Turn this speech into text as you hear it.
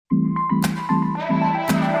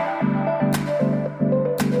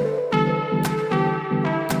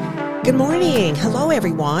Good morning. Hello,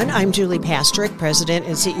 everyone. I'm Julie Pastrick, President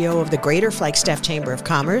and CEO of the Greater Flagstaff Chamber of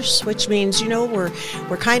Commerce, which means, we're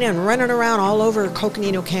kind of running around all over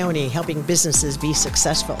Coconino County helping businesses be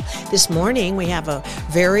successful. This morning, we have a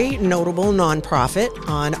very notable nonprofit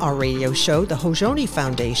on our radio show, the Hozhoni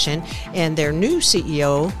Foundation, and their new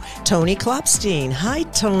CEO, Antonia Klopstein. Hi,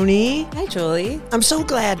 Tony. Hi, Julie. I'm so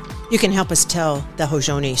glad you can help us tell the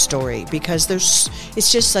Hozhoni story because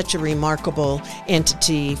it's just such a remarkable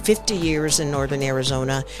entity. 50 years in northern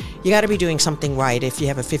Arizona. You got to be doing something right if you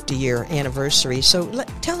have a 50-year anniversary. So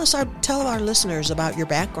tell our listeners about your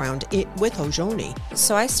background with Hozhoni.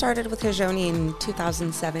 So I started with Hozhoni in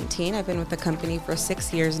 2017. I've been with the company for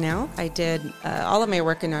 6 years now. I did all of my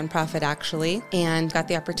work in nonprofit actually, and got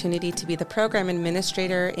the opportunity to be the program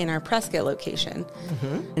administrator in our Prescott location.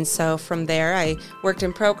 Mm-hmm. And so from there, I worked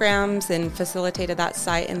in programs and facilitated that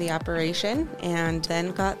site in the operation, and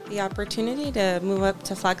then got the opportunity to move up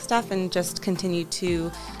to Flagstaff and just continue to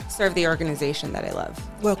serve the organization that I love.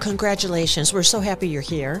 Well, congratulations. We're so happy you're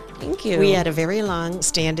here. Thank you. We had a very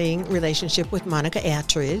long-standing relationship with Monica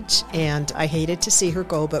Attridge, and I hated to see her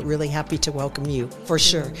go, but really happy to welcome you, for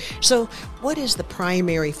sure. So what is the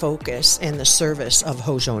primary focus and the service of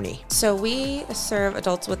Hozhoni? So we serve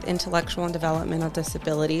adults with intellectual and developmental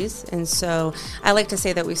disabilities, and so I like to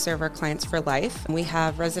say that we serve our clients for life. We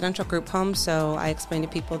have residential group homes, so I explain to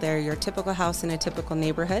people they're your typical house in a typical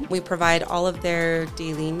neighborhood. We provide all of their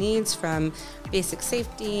daily needs from basic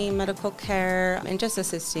safety, medical care, and just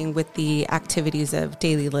assisting with the activities of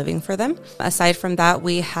daily living for them. Aside from that,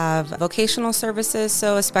 we have vocational services,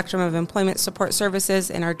 so a spectrum of employment support services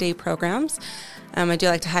in our day programs. I do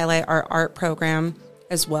like to highlight our art program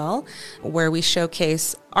as well, where we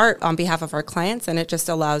showcase art on behalf of our clients, and it just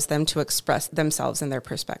allows them to express themselves and their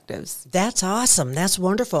perspectives. That's awesome. That's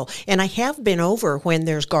wonderful. And I have been over when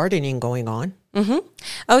there's gardening going on. Mm-hmm.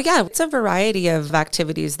 Oh, yeah. It's a variety of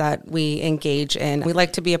activities that we engage in. We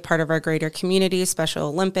like to be a part of our greater community, Special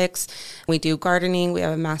Olympics. We do gardening. We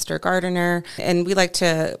have a master gardener. And we like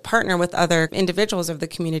to partner with other individuals of the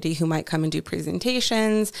community who might come and do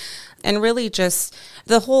presentations. And really just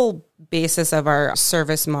the whole basis of our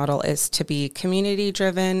service model is to be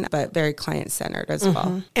community-driven, but very client-centered as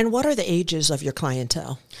well. And what are the ages of your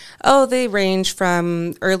clientele? Oh, they range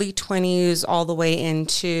from early 20s all the way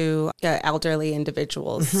into elderly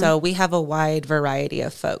individuals. So we have a wide variety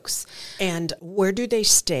of folks. And where do they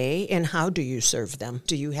stay and how do you serve them?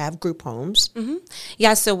 Do you have group homes?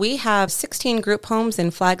 Yeah, so we have 16 group homes in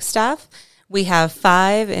Flagstaff. We have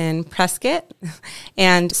 5 in Prescott.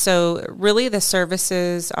 And so really the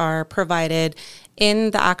services are provided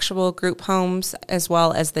in the actual group homes as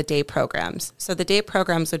well as the day programs. So the day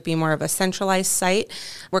programs would be more of a centralized site.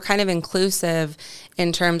 We're kind of inclusive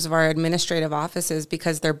in terms of our administrative offices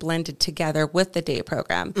because they're blended together with the day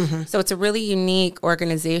program. So it's a really unique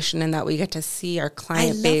organization in that we get to see our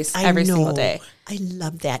client base every single day. I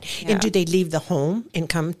love that. Yeah. And do they leave the home and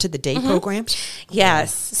come to the day programs?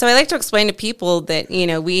 Yes. So I like to explain to people that,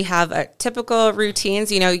 we have a typical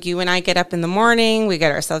routines. You and I get up in the morning, we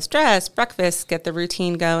get ourselves dressed, breakfast, get the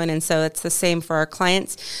routine going. And so it's the same for our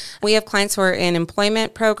clients. We have clients who are in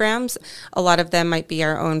employment programs. A lot of them might be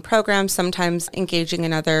our own programs, sometimes engaging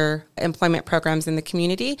in other employment programs in the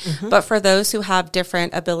community. But for those who have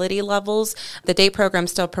different ability levels, the day program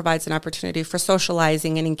still provides an opportunity for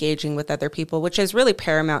socializing and engaging with other people, which is really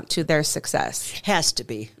paramount to their success. Has to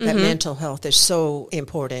be. That mental health is so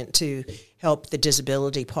important to help the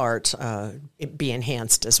disability part be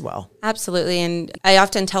enhanced as well. Absolutely. And I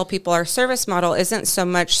often tell people our service model isn't so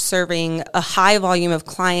much serving a high volume of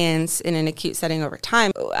clients in an acute setting over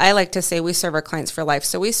time. I like to say we serve our clients for life.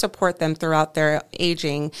 So we support them throughout their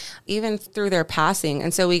aging, even through their passing.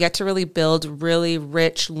 And so we get to really build really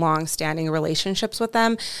rich, long-standing relationships with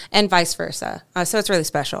them and vice versa. So it's really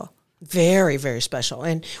special. Very, very special.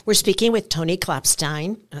 And we're speaking with Antonia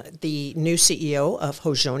Klopstein, the new CEO of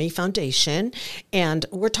Hozhoni Foundation. And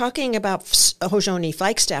we're talking about Hozhoni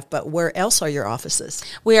Flagstaff, but where else are your offices?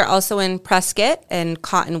 We are also in Prescott and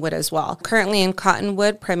Cottonwood as well. Currently in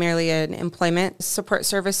Cottonwood, primarily in employment support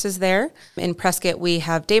services there. In Prescott, we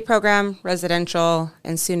have day program, residential,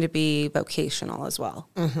 and soon to be vocational as well.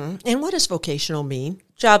 And what does vocational mean?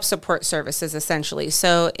 Job support services, essentially.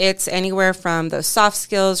 So it's anywhere from those soft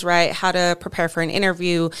skills, right? How to prepare for an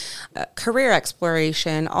interview, career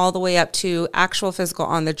exploration, all the way up to actual physical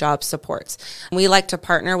on-the-job supports. We like to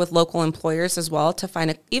partner with local employers as well to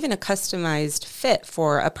find even a customized fit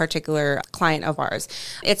for a particular client of ours.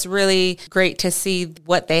 It's really great to see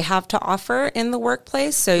what they have to offer in the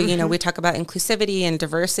workplace. So, we talk about inclusivity and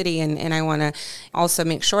diversity, and I want to also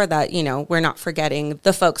make sure that, we're not forgetting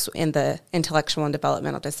the folks in the intellectual and developmental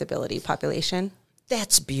developmental disability population.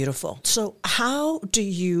 That's beautiful. So how do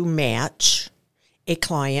you match a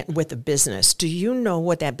client with a business? Do you know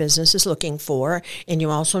what that business is looking for, and you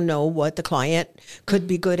also know what the client could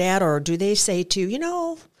be good at? Or do they say to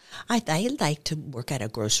you, I'd like to work at a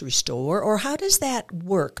grocery store? Or how does that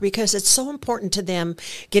work? Because it's so important to them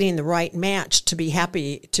getting the right match to be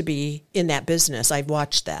happy to be in that business. I've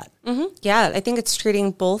watched that. Mm-hmm. Yeah, I think it's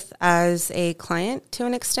treating both as a client to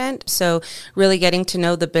an extent. So really getting to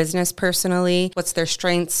know the business personally, what's their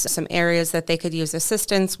strengths, some areas that they could use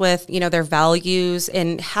assistance with, their values,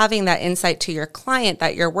 and having that insight to your client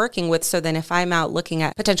that you're working with. So then if I'm out looking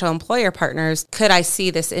at potential employer partners, could I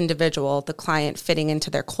see this individual, the client, fitting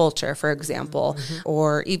into their culture, for example,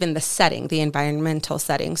 or even the setting, the environmental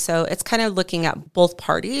setting. So it's kind of looking at both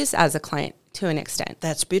parties as a client to an extent.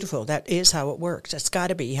 That's beautiful. That is how it works. That's got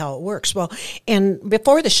to be how it works. Well, and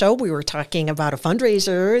before the show, we were talking about a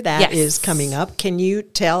fundraiser that is coming up. Can you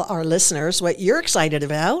tell our listeners what you're excited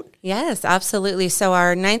about? Yes, absolutely. So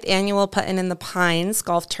our 9th annual Puttin in the Pines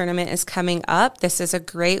golf tournament is coming up. This is a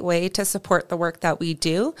great way to support the work that we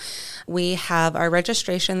do. We have our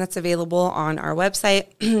registration that's available on our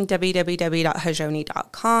website,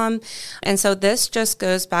 www.hozhoni.com. And so this just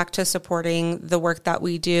goes back to supporting the work that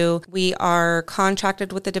we do. We are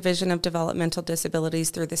contracted with the Division of Developmental Disabilities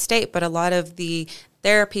through the state, but a lot of the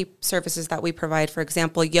therapy services that we provide, for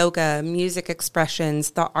example, yoga, music expressions,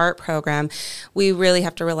 the art program, we really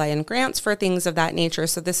have to rely on grants for things of that nature.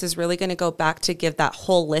 So this is really going to go back to give that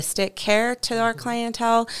holistic care to our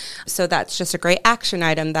clientele. So that's just a great action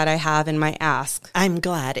item that I have in my ask. I'm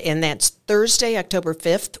glad. And that's Thursday, October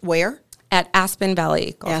 5th, where? At Aspen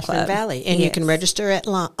Valley Golf Club. Aspen Valley. And you can register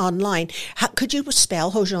online. Could you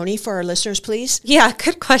spell Hozhoni for our listeners, please? Yeah,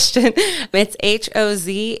 good question. It's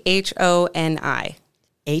HOZHONI.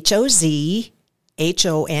 HOZHONI.com.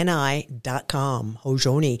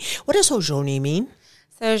 Hozhoni. What does Hozhoni mean?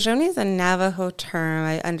 So Hozhoni is a Navajo term.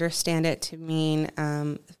 I understand it to mean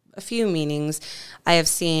a few meanings. I have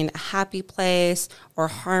seen happy place or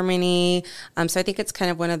harmony. So I think it's kind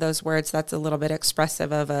of one of those words that's a little bit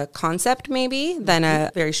expressive of a concept maybe than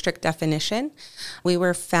a very strict definition. We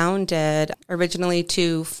were founded originally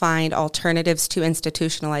to find alternatives to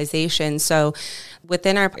institutionalization. So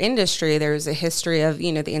within our industry, there's a history of,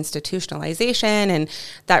 the institutionalization and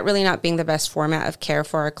that really not being the best format of care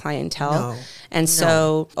for our clientele.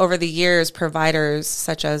 So over the years, providers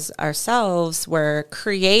such as ourselves were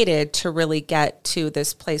created to really get to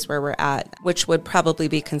this place where we're at, which would probably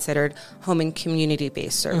be considered home and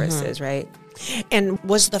community-based services, right? And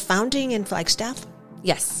was the founding in Flagstaff?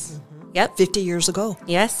 Yes. Yep. 50 years ago.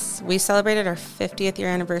 Yes. We celebrated our 50th year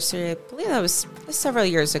anniversary. I believe that was several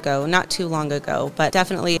years ago, not too long ago, but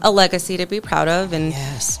definitely a legacy to be proud of. And,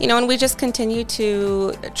 and we just continue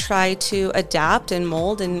to try to adapt and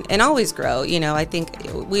mold and always grow. I think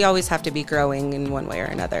we always have to be growing in one way or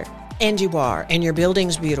another. And you are, and your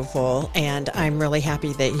building's beautiful, and I'm really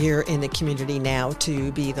happy that you're in the community now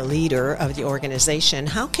to be the leader of the organization.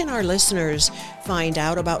 How can our listeners find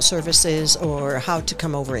out about services or how to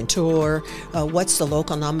come over and tour? What's the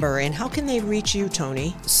local number, and how can they reach you,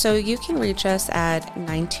 Tony? So you can reach us at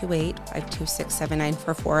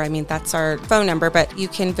 928-526-7944. That's our phone number, but you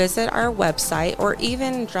can visit our website or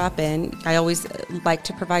even drop in. I always like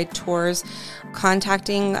to provide tours.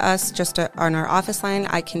 Contacting us just on our office line,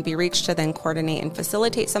 I can be reached to then coordinate and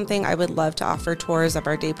facilitate something. I would love to offer tours of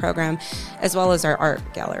our day program as well as our art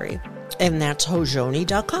gallery. And that's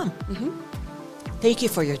Hozhoni.com. Thank you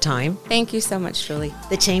for your time. Thank you so much, Julie.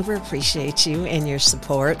 The Chamber appreciates you and your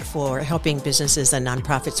support for helping businesses and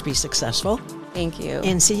nonprofits be successful. Thank you.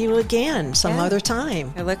 And see you again some other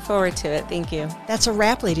time. I look forward to it. Thank you. That's a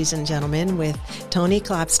wrap, ladies and gentlemen, with Antonia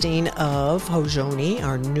Klopstein of Hozhoni,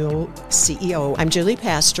 our new CEO. I'm Julie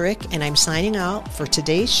Pastrick, and I'm signing out for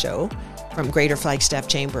today's show from Greater Flagstaff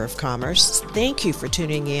Chamber of Commerce. Thank you for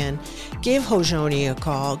tuning in. Give Hozhoni a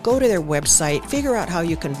call. Go to their website. Figure out how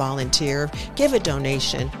you can volunteer. Give a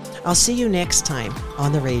donation. I'll see you next time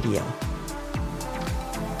on the radio.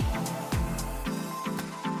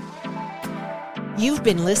 You've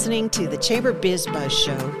been listening to the Chamber Biz Buzz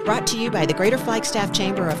Show, brought to you by the Greater Flagstaff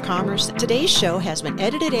Chamber of Commerce. Today's show has been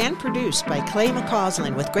edited and produced by Clay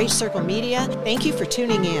McCausland with Great Circle Media. Thank you for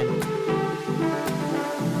tuning in.